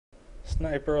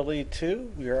Sniper Elite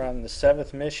 2. We are on the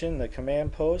 7th mission, the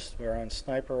command post. We're on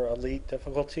Sniper Elite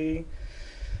difficulty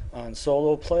on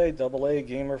solo play, AA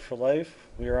Gamer for Life.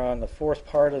 We are on the 4th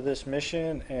part of this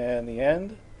mission and the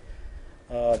end.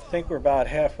 I think we're about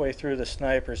halfway through the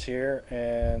snipers here,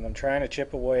 and I'm trying to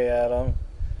chip away at them.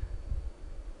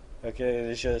 Okay,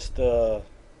 it's just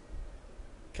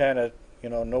kind of,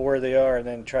 know where they are and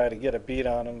then try to get a beat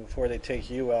on them before they take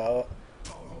you out.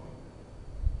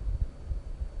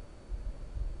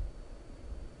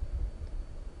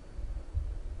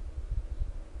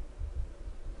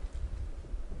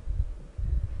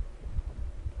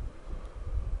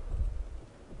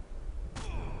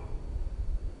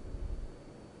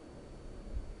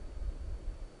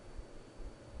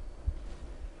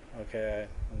 Okay,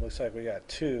 it looks like we got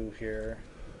 2 here.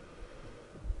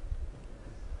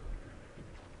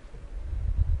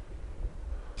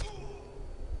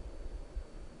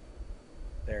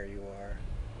 There you are.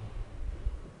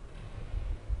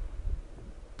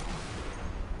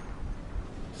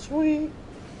 Sweet!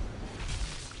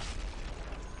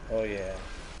 Oh yeah.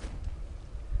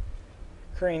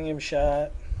 Cranium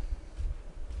shot.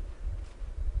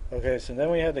 Okay, so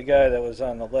then we had the guy that was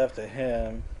on the left of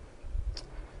him.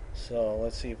 So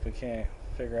let's see if we can't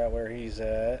figure out where he's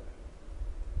at.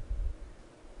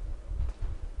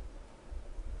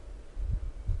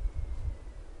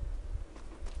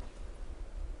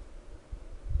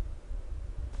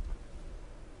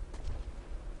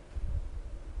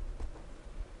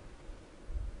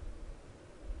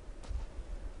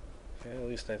 Okay, at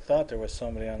least I thought there was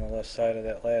somebody on the left side of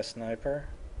that last sniper.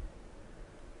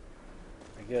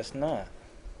 I guess not.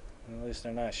 At least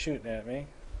they're not shooting at me.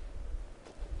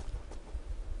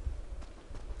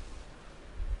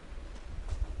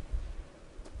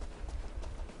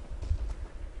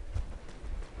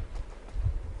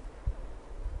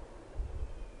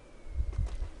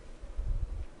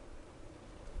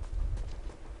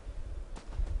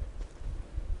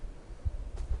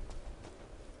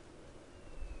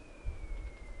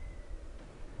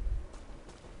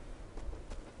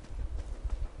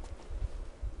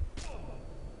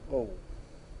 Oh.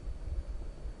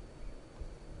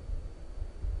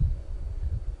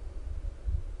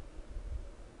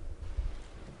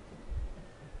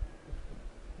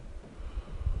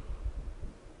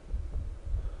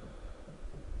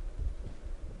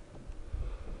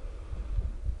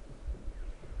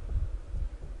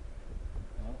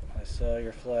 Oh, I saw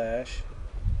your flash.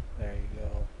 There you go.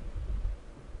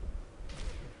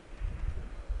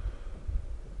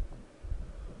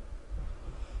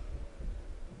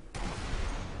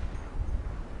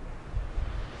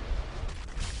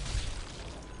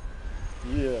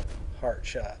 Yeah, heart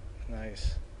shot.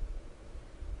 Nice.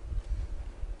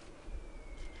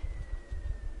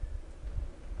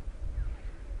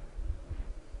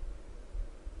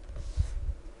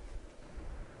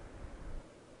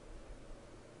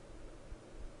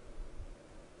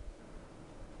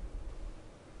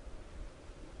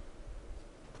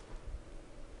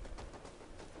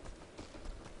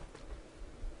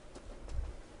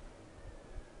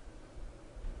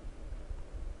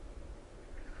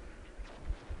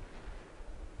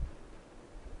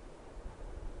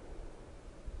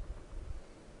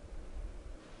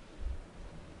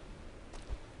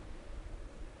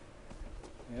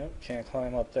 Yep, can't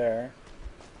climb up there.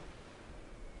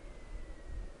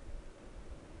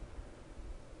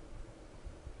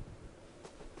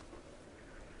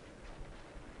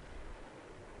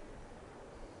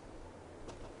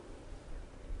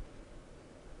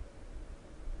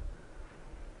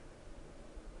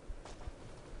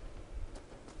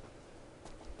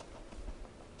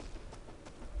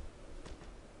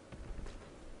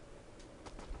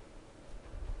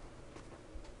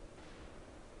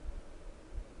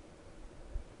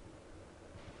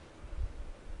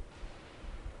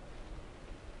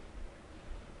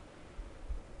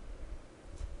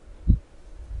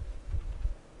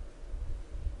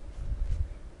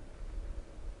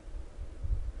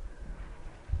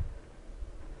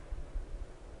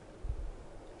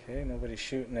 Okay, nobody's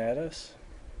shooting at us.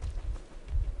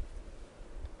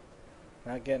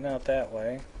 Not getting out that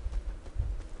way.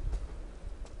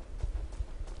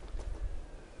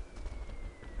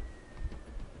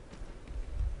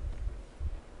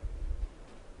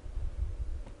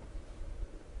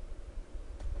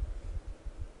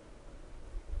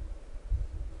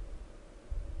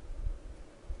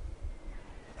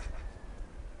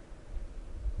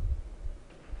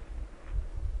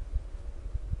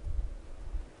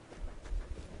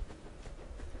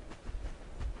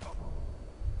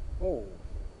 Oh.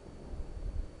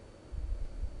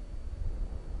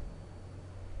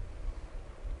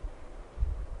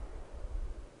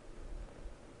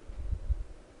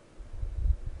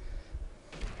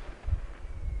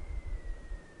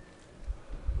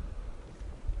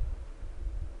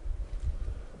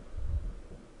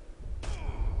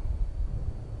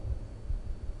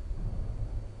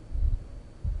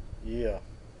 Yeah.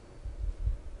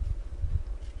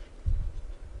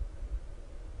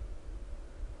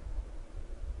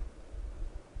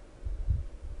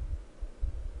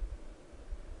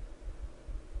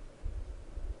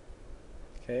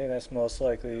 Okay, that's most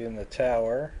likely in the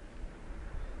tower.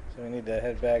 So we need to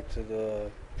head back to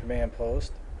the command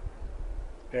post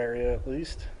area at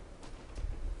least.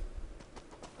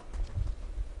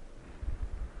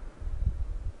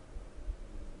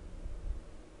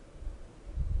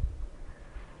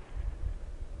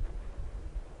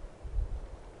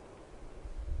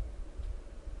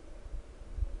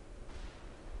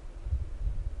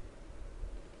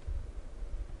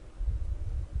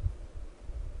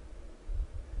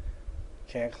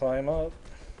 Can't climb up.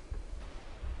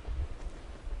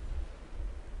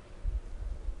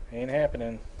 Ain't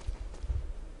happening.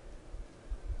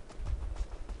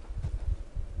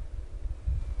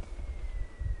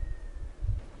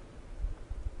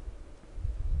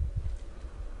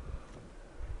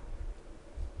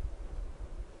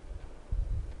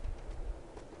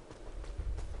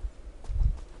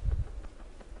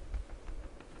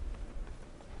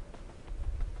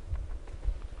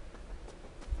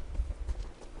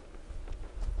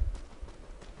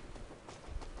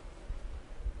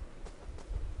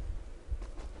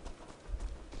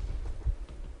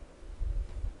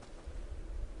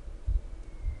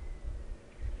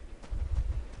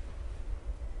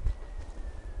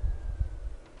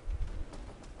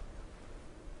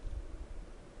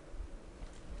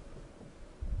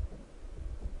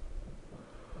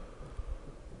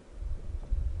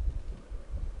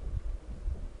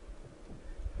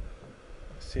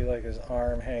 See like his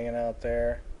arm hanging out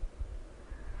there.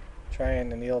 Trying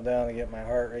to kneel down to get my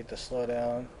heart rate to slow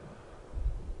down.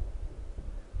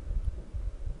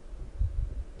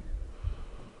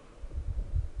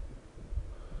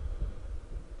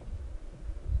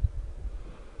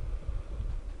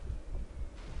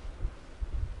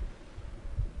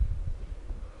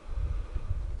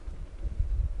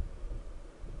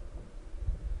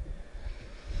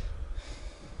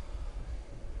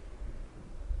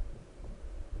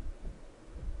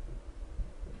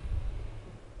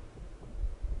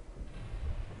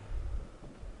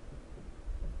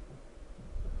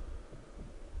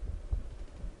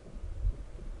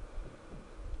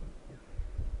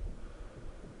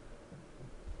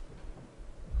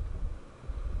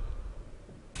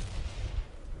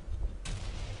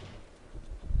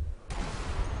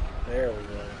 There we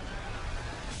go.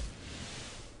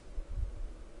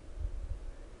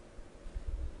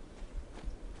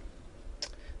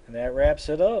 And that wraps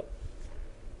it up.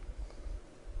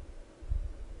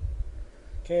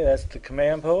 Okay, that's the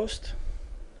command post.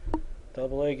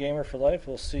 AA Gamer for Life.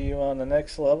 We'll see you on the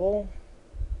next level.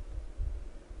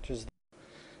 Just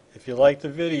if you like the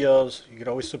videos, you can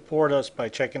always support us by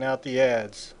checking out the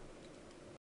ads.